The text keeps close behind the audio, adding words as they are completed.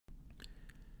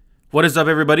What is up,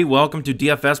 everybody? Welcome to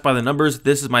DFS by the Numbers.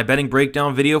 This is my betting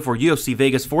breakdown video for UFC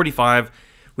Vegas 45.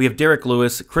 We have Derek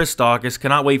Lewis, Chris Daukaus.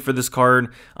 Cannot wait for this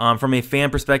card. From a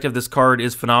fan perspective, this card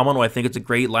is phenomenal. I think it's a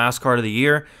great last card of the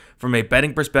year. From a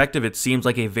betting perspective, it seems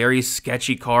like a very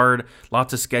sketchy card.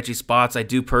 Lots of sketchy spots. I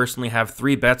do personally have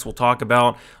 3 bets we'll talk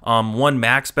about. One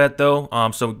max bet, though.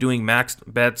 So doing max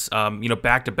bets,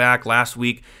 back to back. Last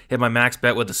week, hit my max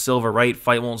bet with the Silver right.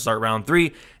 Fight won't start round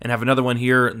 3. And have another one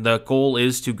here. The goal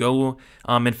is to go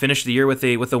and finish the year with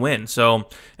a win. So,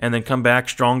 and then come back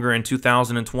stronger in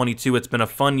 2022. It's been a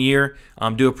fun year.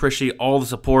 Do appreciate all the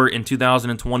support in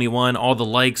 2021, all the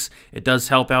likes. It does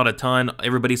help out a ton.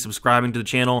 Everybody subscribing to the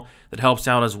channel, that helps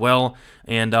out as well,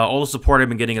 and all the support I've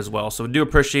been getting as well. So do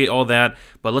appreciate all that.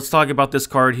 But let's talk about this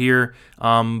card here.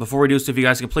 Before we do so, if you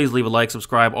guys can please leave a like,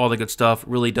 subscribe, all the good stuff.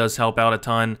 Really does help out a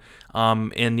ton.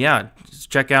 And yeah,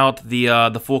 check out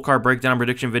the full card breakdown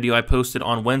prediction video I posted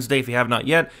on Wednesday if you have not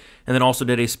yet. And then also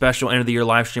did a special end of the year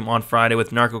live stream on Friday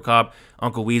with Narco Cop,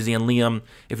 Uncle Weezy, and Liam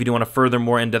if you do want a further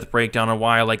more in-depth breakdown on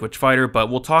why I like which fighter. But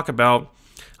we'll talk about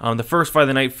the first fight of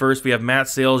the night first. We have Matt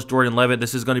Sales, Jordan Leavitt.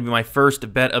 This is going to be my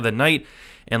first bet of the night.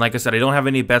 And like I said, I don't have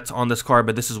any bets on this card,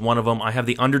 but this is one of them. I have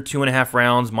the under 2.5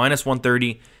 rounds, minus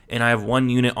 130, and I have 1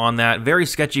 unit on that. Very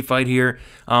sketchy fight here,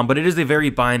 but it is a very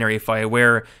binary fight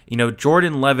where,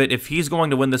 Jordan Leavitt, if he's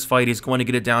going to win this fight, he's going to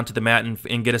get it down to the mat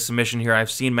and get a submission here.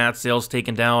 I've seen Matt Sales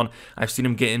taken down. I've seen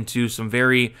him get into some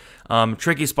very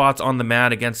tricky spots on the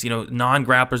mat against,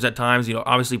 non-grapplers at times.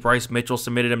 Obviously Bryce Mitchell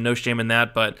submitted him, no shame in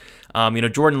that, but,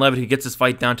 Jordan Leavitt, he gets his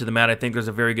fight down to the mat. I think there's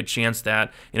a very good chance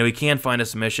that, he can find a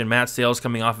submission. Matt Sales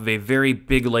coming off of a very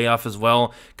big layoff as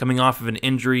well, coming off of an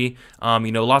injury.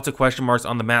 Lots of question marks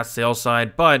on the Matt Sales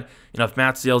side, but if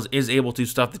Matt Sales is able to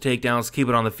stuff the takedowns, keep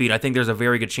it on the feet, I think there's a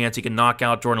very good chance he can knock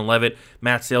out Jordan Leavitt.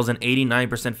 Matt Sales, an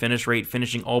 89% finish rate,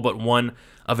 finishing all but 1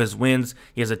 of his wins.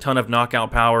 He has a ton of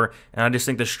knockout power, and I just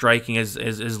think the striking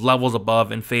is levels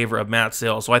above in favor of Matt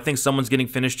Sales. So I think someone's getting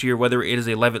finished here, whether it is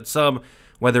a Leavitt sub,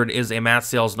 whether it is a Matt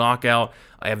Sales knockout.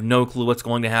 I have no clue what's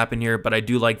going to happen here, but I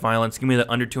do like violence. Give me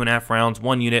the under 2.5 rounds,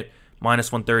 1 unit,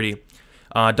 minus 130.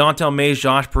 Dontel Mays,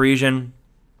 Josh Parisian.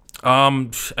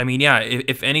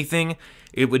 If anything,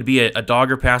 it would be a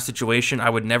dog or pass situation. I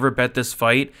would never bet this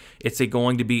fight. It's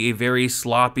going to be a very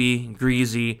sloppy,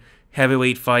 greasy,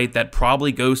 heavyweight fight that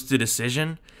probably goes to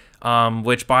decision,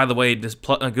 which, by the way, this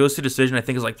goes to decision, I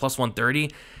think, is like plus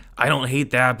 130. I don't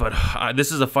hate that, but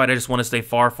this is a fight I just want to stay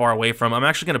far, far away from. I'm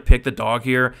actually going to pick the dog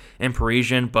here in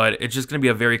Parisian, but it's just going to be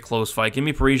a very close fight. Give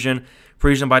me Parisian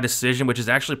by decision, which is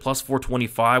actually plus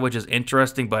 425, which is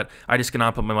interesting, but I just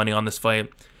cannot put my money on this fight.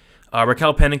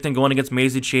 Raquel Pennington going against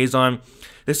Maisie Chazon.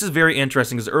 This is very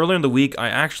interesting because earlier in the week, I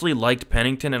actually liked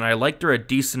Pennington, and I liked her a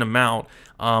decent amount,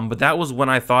 but that was when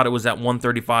I thought it was at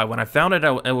 135. When I found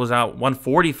it was at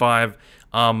 145,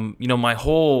 my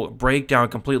whole breakdown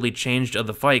completely changed of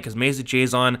the fight because Maisie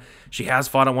Chazon, she has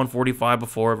fought at 145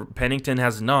 before. Pennington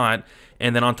has not.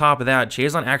 And then on top of that,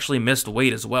 Chazon actually missed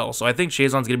weight as well. So I think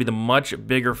Chazon's going to be the much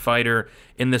bigger fighter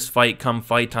in this fight come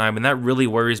fight time. And that really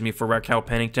worries me for Raquel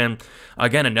Pennington.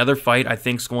 Again, another fight I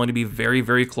think is going to be very,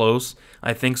 very close.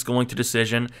 I think it's going to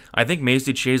decision. I think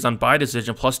Maisie Chazon by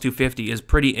decision plus 250 is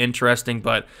pretty interesting,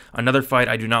 but another fight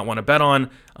I do not want to bet on.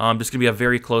 Just going to be a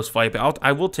very close fight. But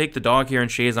I will take the dog here in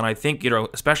Chazon. I think,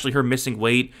 especially her missing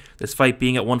weight, this fight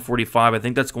being at 145, I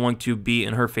think that's going to be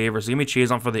in her favor. So give me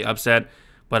Chazon for the upset.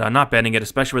 But I'm not betting it,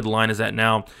 especially where the line is at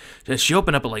now. She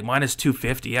opened up at like minus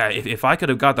 250. Yeah, if I could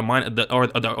have got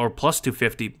or plus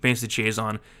 250, Maisie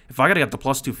Chazon. If I could have got the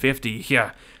plus 250,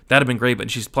 yeah, that'd have been great.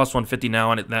 But she's plus 150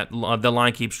 now, and the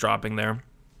line keeps dropping there.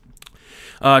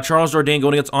 Charles Jourdain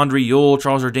going against Andre Ewell.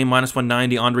 Charles Jourdain minus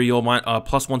 190. Andre Ewell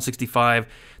plus 165.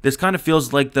 This kind of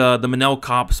feels like the Manel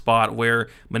Kopp spot where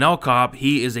Manel Kopp,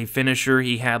 he is a finisher.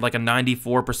 He had like a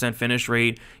 94% finish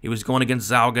rate. He was going against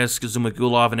Zhalgas,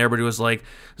 Zhumagulov, and everybody was like,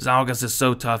 Zhalgas is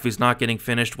so tough. He's not getting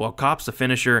finished. Well, Kopp's a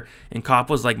finisher, and Kopp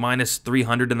was like minus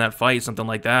 300 in that fight, something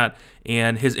like that.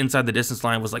 And his inside the distance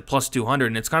line was like plus 200.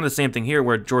 And it's kind of the same thing here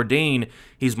where Jourdain,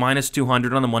 he's minus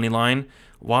 200 on the money line.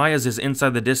 Why is his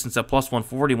inside the distance at plus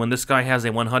 140 when this guy has a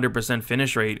 100%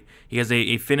 finish rate? He has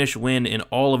a finish win in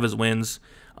all of his wins.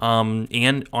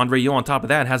 And Andre Ewell on top of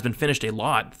that has been finished a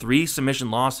lot. 3 submission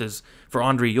losses for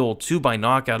Andre Ewell, 2 by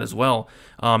knockout as well.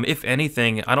 If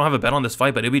anything, I don't have a bet on this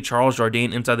fight, but it'd be Charles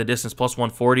Jourdain inside the distance plus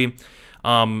 140.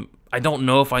 I don't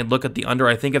know if I look at the under.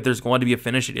 I think if there's going to be a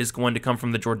finish, it is going to come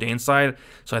from the Jourdain side.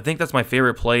 So I think that's my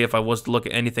favorite play. If I was to look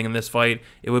at anything in this fight,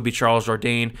 it would be Charles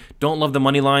Jourdain. Don't love the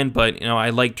money line, but I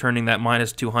like turning that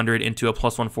minus 200 into a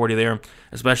plus 140 there,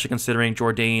 especially considering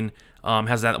Jourdain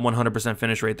has that 100%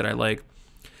 finish rate that I like.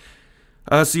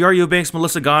 Ciara Eubanks,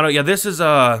 Melissa Gatto. Yeah, this is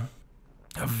a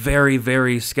very,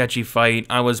 very sketchy fight.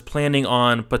 I was planning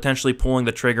on potentially pulling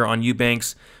the trigger on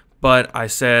Eubanks, but I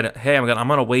said, hey, I'm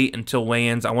gonna wait until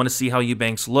weigh-ins. I want to see how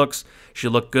Eubanks looks. She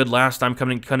looked good last time,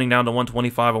 cutting down to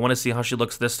 125. I want to see how she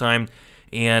looks this time.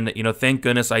 And, thank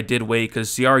goodness I did wait,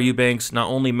 because Ciara Eubanks not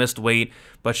only missed weight,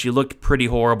 but she looked pretty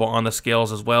horrible on the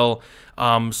scales as well.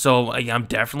 So I'm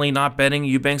definitely not betting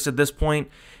Eubanks at this point.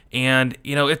 And,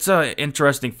 it's an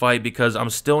interesting fight because I'm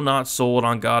still not sold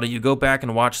on Gatto. You go back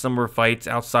and watch some of her fights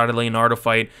outside of the Leonardo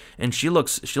fight, and she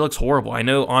looks horrible. I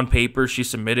know on paper she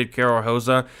submitted Carol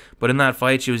Rosa, but in that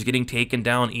fight she was getting taken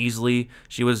down easily.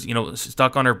 She was,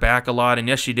 stuck on her back a lot, and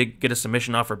yes, she did get a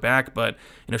submission off her back, but,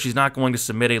 she's not going to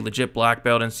submit a legit black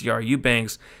belt in Ciara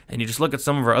Eubanks. And you just look at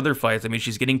some of her other fights. I mean,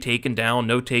 she's getting taken down,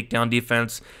 no takedown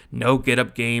defense, no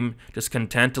get-up game, just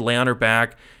content to lay on her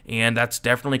back. And that's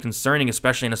definitely concerning,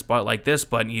 especially in a spot like this.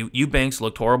 But Eubanks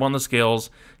looked horrible on the scales.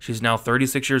 She's now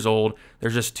 36 years old.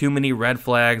 There's just too many red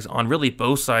flags on really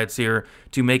both sides here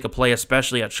to make a play,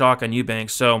 especially at chalk on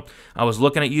Eubanks. So I was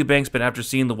looking at Eubanks, but after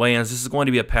seeing the weigh-ins, this is going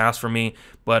to be a pass for me.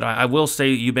 But I will say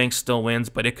Eubanks still wins,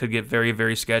 but it could get very,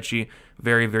 very sketchy,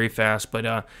 very, very fast. But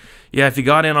yeah, if you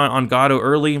got in on Gatto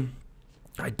early,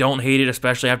 I don't hate it,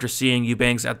 especially after seeing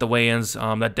Eubanks at the weigh-ins.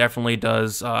 That definitely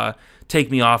does take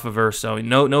me off of her. So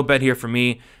no bet here for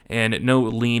me, and no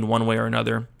lean one way or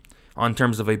another on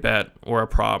terms of a bet or a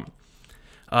prop.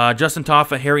 Justin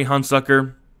Tafa, Harry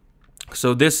Hunsucker.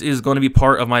 So this is going to be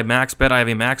part of my max bet. I have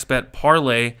a max bet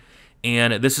parlay,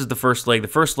 and this is the first leg. The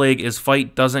first leg is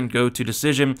fight doesn't go to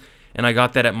decision, and I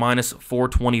got that at minus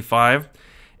 425.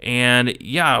 And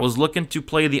yeah, I was looking to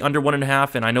play the under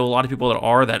 1.5, and I know a lot of people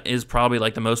that is probably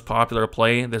like the most popular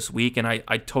play this week, and I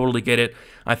totally get it.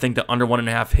 I think the under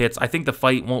 1.5 hits. I think the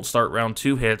fight won't start round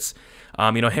 2 hits.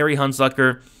 Harry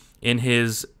Hunsucker in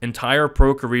his entire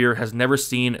pro career has never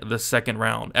seen the second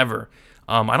round ever.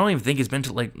 I don't even think he's been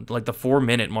to like the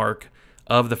 4-minute mark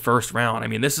of the first round. I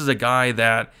mean, this is a guy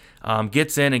that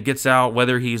gets in and gets out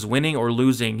whether he's winning or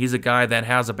losing. He's a guy that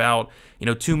has about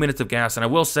 2 minutes of gas, and I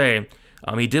will say,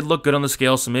 he did look good on the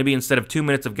scale, so maybe instead of 2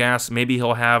 minutes of gas, maybe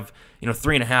he'll have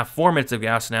 3.5, 4 minutes of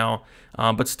gas now.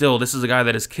 But still, this is a guy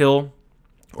that is kill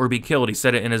or be killed. He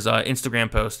said it in his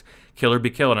Instagram post, kill or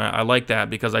be killed. And I like that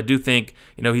because I do think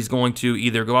he's going to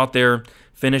either go out there,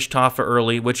 finish Tafa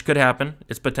early, which could happen.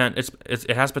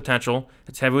 It has potential.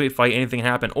 It's heavyweight fight, anything can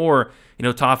happen. Or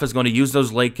Tafa is going to use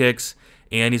those leg kicks,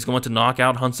 and he's going to knock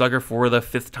out Hunsucker for the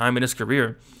 5th time in his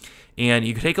career. And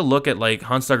you can take a look at like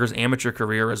Hunsucker's amateur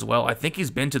career as well. I think he's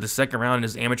been to the second round in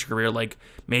his amateur career like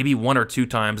maybe 1 or 2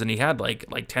 times, and he had like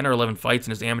 10 or 11 fights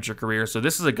in his amateur career. So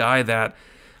this is a guy that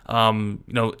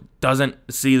doesn't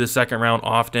see the second round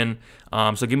often.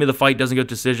 So give me the fight doesn't go to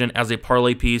decision as a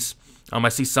parlay piece. I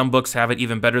see some books have it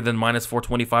even better than minus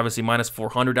 425. I see minus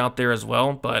 400 out there as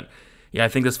well. But yeah, I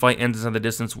think this fight ends in the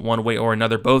distance one way or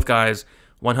another. Both guys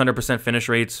 100% finish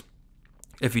rates.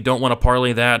 If you don't want to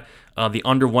parlay that, the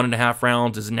under 1.5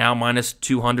 rounds is now minus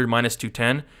 200, minus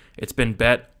 210. It's been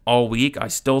bet all week. I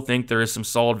still think there is some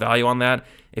solid value on that.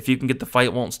 If you can get the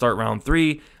fight won't start round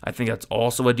 3, I think that's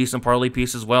also a decent parlay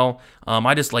piece as well.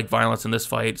 I just like violence in this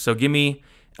fight, so give me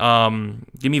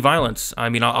violence. I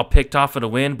mean, I'll pick Tafa to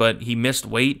win, but he missed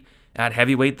weight at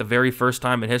heavyweight the very first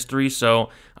time in history, so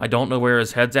I don't know where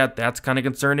his head's at. That's kind of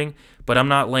concerning, but I'm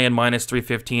not laying minus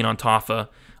 315 on Tafa.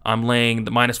 I'm laying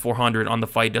the minus 400 on the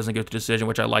fight doesn't go to decision,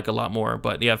 which I like a lot more.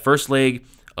 But yeah, first leg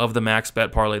of the max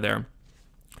bet parlay there.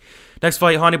 Next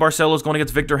fight, Hani Barcelos going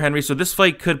against Victor Henry. So this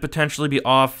fight could potentially be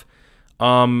off.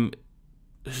 Shout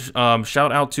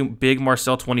out to Big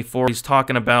Marcel24. He's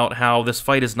talking about how this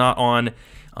fight is not on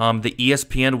the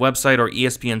ESPN website or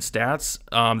ESPN stats.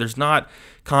 There's not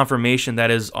confirmation that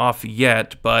is off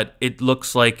yet, but it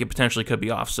looks like it potentially could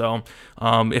be off. So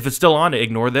if it's still on,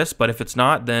 ignore this. But if it's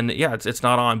not, then yeah, it's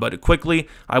not on. But quickly,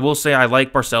 I will say I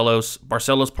like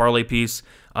Barcelos parlay piece.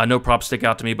 No props stick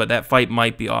out to me, but that fight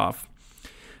might be off,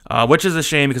 which is a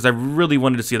shame because I really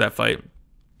wanted to see that fight.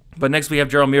 But next we have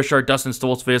Gerald Meerschaert, Dustin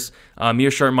Stoltzfus.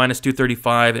 Meerschaert minus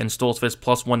 235 and Stoltzfus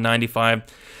plus 195.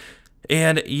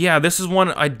 And yeah, this is one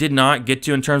I did not get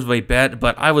to in terms of a bet,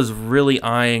 but I was really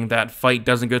eyeing that fight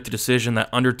doesn't go to decision, that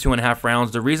under 2.5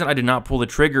 rounds. The reason I did not pull the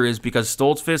trigger is because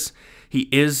Stoltzfus, he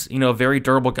is, a very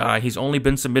durable guy. He's only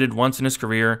been submitted once in his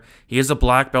career. He is a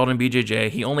black belt in BJJ.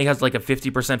 He only has like a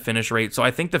 50% finish rate. So I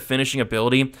think the finishing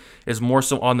ability is more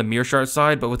so on the Meerschaert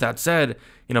side. But with that said,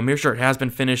 Meerschaert has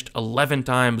been finished 11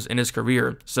 times in his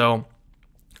career. So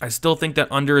I still think that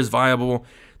under is viable.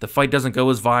 The fight doesn't go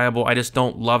as viable. I just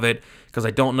don't love it because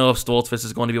I don't know if Stoltzfus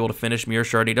is going to be able to finish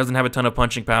Meerschaert. He doesn't have a ton of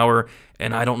punching power,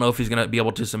 and I don't know if he's going to be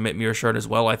able to submit Meerschaert as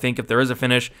well. I think if there is a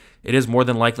finish, it is more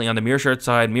than likely on the Meerschaert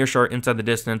side. Meerschaert inside the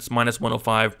distance,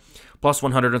 -105,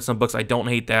 +100 in some books. I don't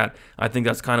hate that. I think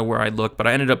that's kind of where I look, but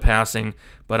I ended up passing,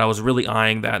 but I was really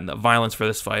eyeing that and the violence for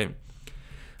this fight.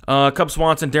 Cub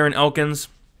Swanson, Darren Elkins.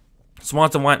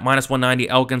 Swanson -190,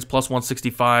 Elkins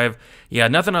 +165. Yeah,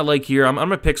 nothing I like here. I'm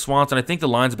going to pick Swanson. I think the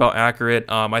line's about accurate.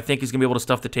 I think he's going to be able to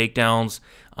stuff the takedowns.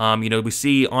 We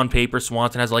see on paper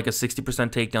Swanson has like a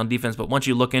 60% takedown defense, but once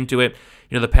you look into it,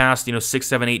 the past 6,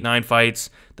 7, 8, 9 fights,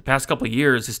 the past couple of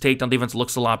years, his takedown defense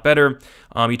looks a lot better.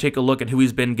 You take a look at who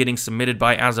he's been getting submitted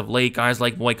by as of late, guys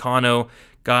like Moicano,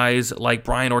 guys like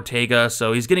Brian Ortega,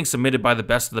 so he's getting submitted by the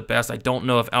best of the best. I don't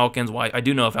know if Elkins, I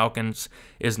do know if Elkins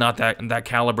is not that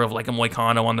caliber of like a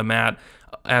Moicano on the mat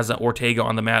as an Ortega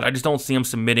on the mat. I just don't see him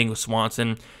submitting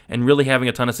Swanson and really having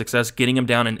a ton of success getting him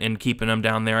down and keeping him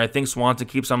down there. I think Swanson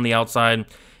keeps on the outside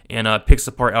and picks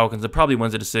apart Elkins and probably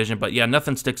wins the decision, but yeah,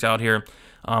 nothing sticks out here,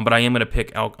 but I am going to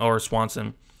pick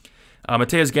Swanson.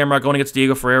 Mateus Gamrot going against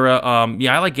Diego Ferreira.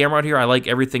 Yeah, I like Gamrot here. I like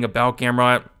everything about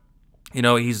Gamrot.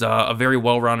 He's a very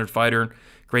well-rounded fighter,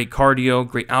 great cardio,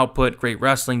 great output, great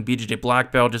wrestling, BJJ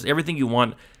black belt, just everything you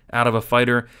want out of a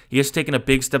fighter. He has taken a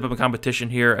big step up in competition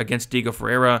here against Diego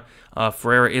Ferreira.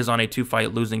 Ferreira is on a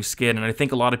 2-fight losing skid, and I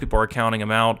think a lot of people are counting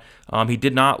him out. He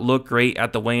did not look great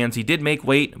at the weigh-ins. He did make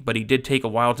weight, but he did take a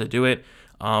while to do it.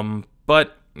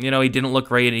 But he didn't look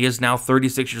great. He is now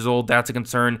 36 years old. That's a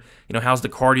concern. How's the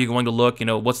cardio going to look?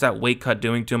 What's that weight cut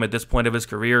doing to him at this point of his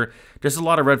career? Just a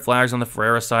lot of red flags on the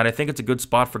Ferreira side. I think it's a good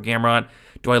spot for Gamrot.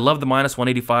 Do I love the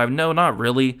 -185? No, not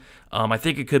really. I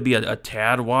think it could be a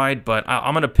tad wide, but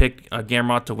I'm going to pick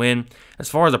Gamrot to win. As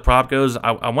far as the prop goes,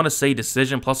 I want to say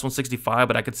decision +165,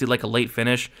 but I could see like a late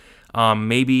finish.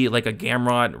 Maybe like a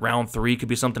Gamrot round 3 could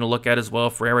be something to look at as well.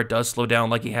 Ferreira does slow down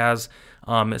like he has,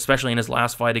 especially in his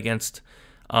last fight against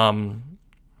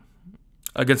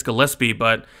Gillespie,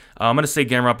 but I'm going to say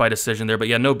Gamrot by decision there, but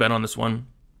yeah, no bet on this one.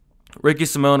 Ricky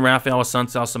Simone, Rafael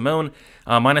Assunção. Simone,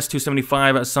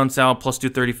 -275, Assunção,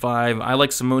 +235. I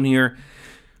like Simone here.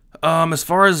 As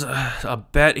far as a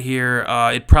bet here,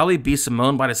 it'd probably be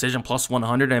Simone by decision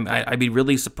 +100. I'd be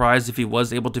really surprised if he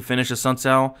was able to finish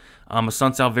Assunção.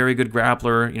 Assunção, very good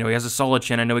grappler. He has a solid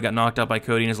chin. I know he got knocked out by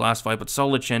Cody in his last fight, but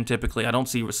solid chin typically. I don't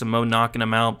see Simone knocking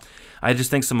him out. I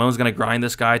just think Simone's going to grind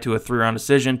this guy to a 3-round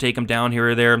decision, take him down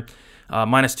here or there.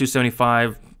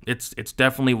 -275. It's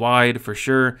definitely wide for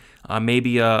sure.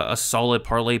 Maybe a solid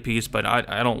parlay piece, but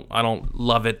I don't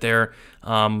love it there.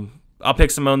 I'll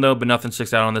pick Simone though, but nothing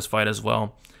sticks out on this fight as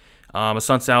well.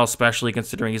 Assunção, especially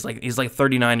considering he's like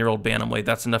 39-year-old bantamweight,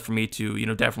 that's enough for me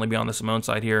to definitely be on the Simone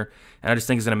side here. And I just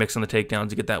think he's gonna mix in the takedowns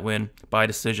to get that win by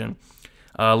decision.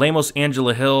 Lemos,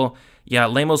 Angela Hill. Yeah,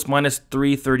 Lemos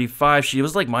 -335. She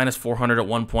was like -400 at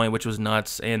one point, which was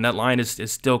nuts. And that line is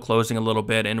still closing a little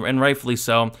bit, and rightfully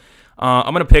so.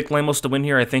 I'm going to pick Lemos to win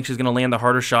here. I think she's going to land the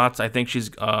harder shots. I think she's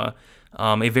a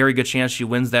very good chance she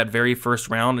wins that very first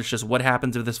round. It's just what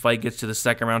happens if this fight gets to the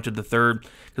second round, to the third,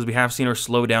 because we have seen her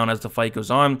slow down as the fight goes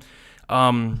on.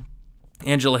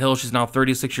 Angela Hill, she's now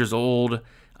 36 years old.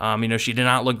 She did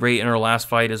not look great in her last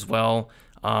fight as well.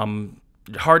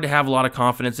 Hard to have a lot of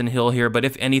confidence in Hill here, but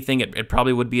if anything, it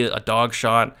probably would be a dog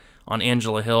shot on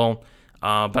Angela Hill.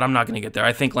 But I'm not going to get there.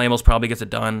 I think Lemos probably gets it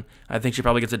done. I think she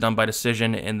probably gets it done by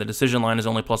decision, and the decision line is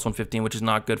only +115, which is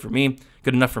not good for me.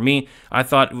 Good enough for me. I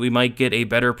thought we might get a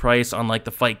better price on like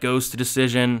the fight goes to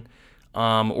decision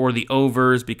or the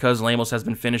overs, because Lemos has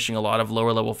been finishing a lot of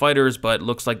lower level fighters, but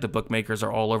looks like the bookmakers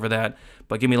are all over that.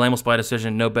 But give me Lemos by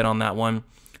decision. No bet on that one,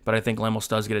 but I think Lemos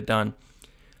does get it done.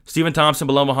 Stephen Thompson,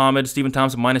 Belal Muhammad. Stephen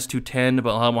Thompson -210,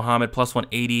 Belal Muhammad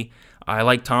 +180. I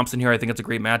like Thompson here. I think it's a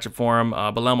great matchup for him.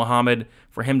 Belal Muhammad,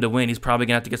 for him to win, he's probably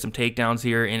going to have to get some takedowns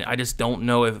here, and I just don't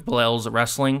know if Belal's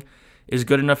wrestling is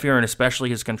good enough here, and especially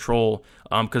his control,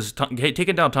 because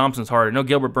taking down Thompson's hard. I know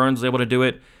Gilbert Burns was able to do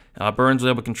it. Burns was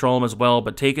able to control him as well,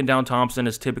 but taking down Thompson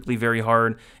is typically very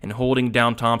hard, and holding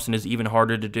down Thompson is even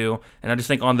harder to do. And I just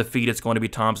think on the feet, it's going to be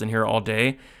Thompson here all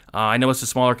day. I know it's a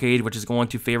smaller cage, which is going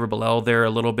to favor Belal there a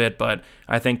little bit, but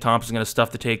I think Thompson's going to stuff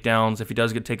the takedowns. If he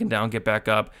does get taken down, get back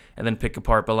up, and then pick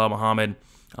apart Belal Muhammad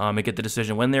and get the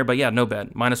decision win there. But yeah, no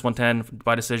bet. -110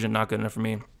 by decision, not good enough for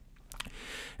me.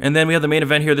 And then we have the main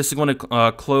event here. This is going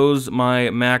to close my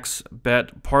max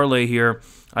bet parlay here.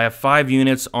 I have 5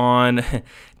 units on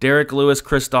Derek Lewis,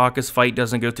 Chris Daukaus fight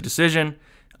doesn't go to decision.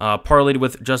 Parlayed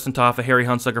with Justin Tafa, Harry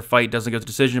Hunsucker fight doesn't go to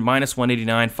decision.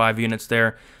 -189, 5 units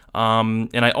there.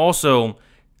 And I also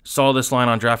Saw this line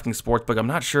on DraftKings Sportsbook. I'm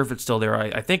not sure if it's still there.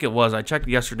 I think it was. I checked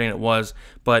yesterday and it was.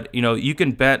 But, you know, you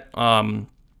can bet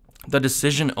the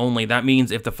decision only. That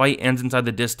means if the fight ends inside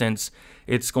the distance,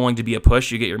 it's going to be a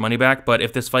push. You get your money back. But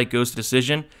if this fight goes to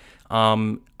decision,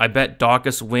 I bet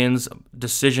Daukaus wins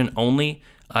decision only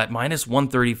at minus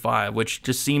 135, which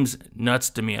just seems nuts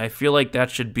to me. I feel like that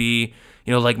should be,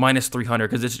 you know, like minus 300,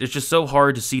 because it's just so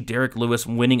hard to see Derek Lewis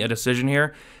winning a decision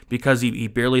here because he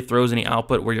barely throws any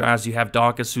output, whereas you have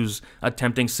Daukaus who's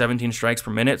attempting 17 strikes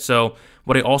per minute. So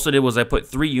what I also did was I put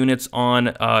 3 units on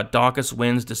Daukaus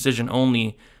wins decision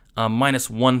only minus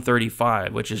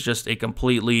 135, which is just a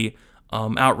completely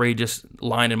outrageous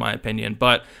line in my opinion.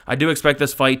 But I do expect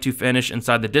this fight to finish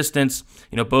inside the distance.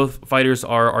 You know, both fighters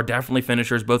are definitely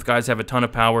finishers. Both guys have a ton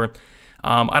of power.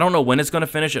 I don't know when it's going to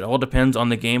finish. It all depends on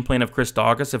the game plan of Chris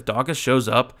Daukaus. If Daukaus shows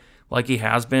up like he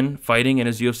has been fighting in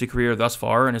his UFC career thus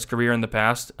far and his career in the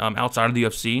past outside of the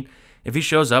UFC, if he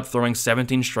shows up throwing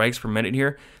 17 strikes per minute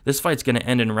here, this fight's going to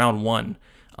end in round 1.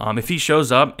 If he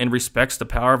shows up and respects the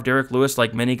power of Derek Lewis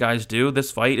like many guys do,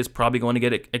 this fight is probably going to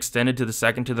get extended to the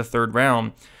 2nd to the 3rd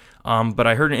round. But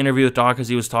I heard an interview with Daukaus.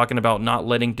 He was talking about not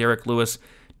letting Derek Lewis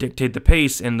dictate the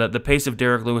pace, and the pace of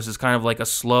Derek Lewis is kind of like a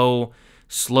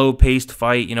slow-paced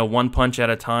fight, you know, one punch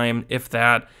at a time, if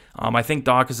that. I think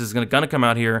Daukaus is going to come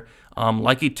out here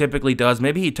like he typically does.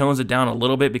 Maybe he tones it down a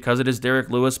little bit because it is Derek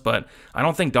Lewis, but I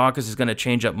don't think Daukaus is going to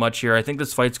change up much here. I think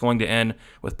this fight's going to end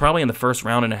with probably in the first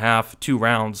round and a half, 2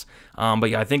 rounds. But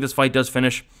yeah, I think this fight does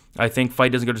finish. I think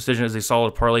fight doesn't go to decision is a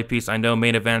solid parlay piece. I know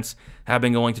main events have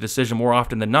been going to decision more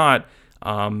often than not.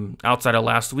 Outside of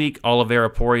last week, Oliveira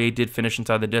Poirier did finish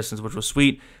inside the distance, which was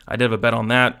sweet. I did have a bet on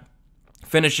that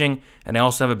finishing, and I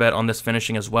also have a bet on this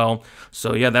finishing as well.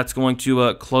 So yeah, that's going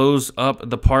to close up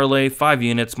the parlay. 5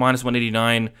 units, minus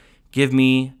 189. Give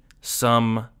me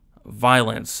some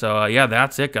violence. So yeah,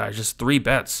 that's it, guys. Just 3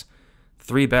 bets.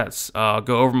 3 bets. I'll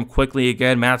go over them quickly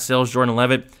again. Matt Sales, Jordan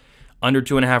Levitt, under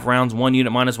 2.5 rounds, 1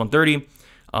 unit, minus 130.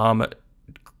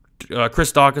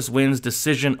 Chris Daukaus wins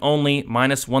decision only,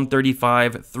 minus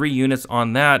 135. 3 units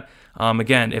on that.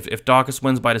 Again, if Daukaus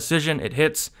wins by decision, it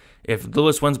hits. If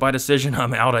Lewis wins by decision,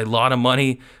 I'm out a lot of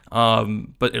money,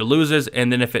 but it loses.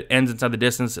 And then if it ends inside the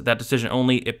distance, that decision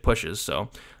only, it pushes.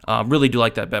 So really do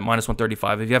like that bet, minus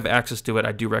 135. If you have access to it,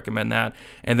 I do recommend that.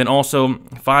 And then also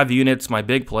 5 units, my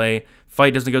big play.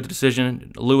 Fight doesn't go to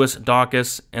decision, Lewis,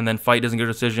 Daukaus, and then fight doesn't go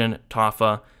to decision,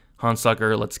 Tafa,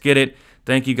 Hunsucker. Let's get it.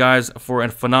 Thank you guys for a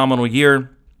phenomenal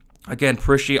year. Again,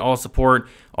 appreciate all the support,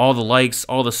 all the likes,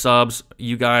 all the subs.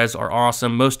 You guys are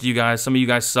awesome. Most of you guys, some of you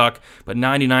guys suck, but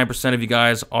 99% of you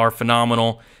guys are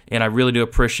phenomenal, and I really do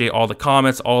appreciate all the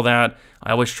comments, all that.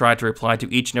 I always try to reply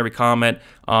to each and every comment.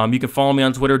 You can follow me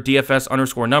on Twitter,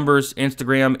 DFS_numbers.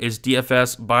 Instagram is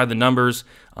DFS by the numbers.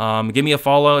 Give me a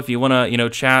follow if you want to,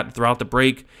 chat throughout the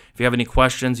break. If you have any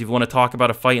questions, if you want to talk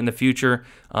about a fight in the future,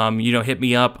 hit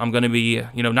me up. I'm going to be,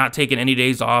 not taking any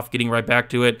days off, getting right back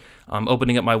to it. I'm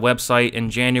opening up my website in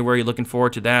January. Looking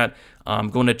forward to that. I'm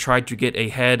going to try to get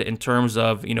ahead in terms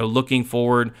of, looking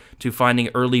forward to finding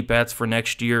early bets for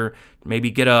next year.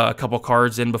 Maybe get a couple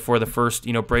cards in before the first,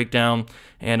 breakdown,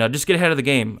 and just get ahead of the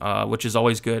game, which is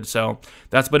always good. So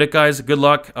that's about it, guys. Good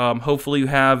luck. Hopefully you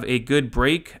have a good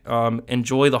break.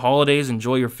 Enjoy the holidays.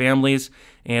 Enjoy your families,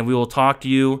 and we will talk to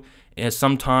you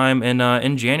sometime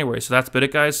in January. So that's about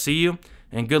it, guys. See you,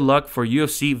 and good luck for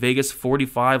UFC Vegas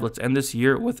 45. Let's end this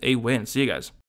year with a win. See you guys.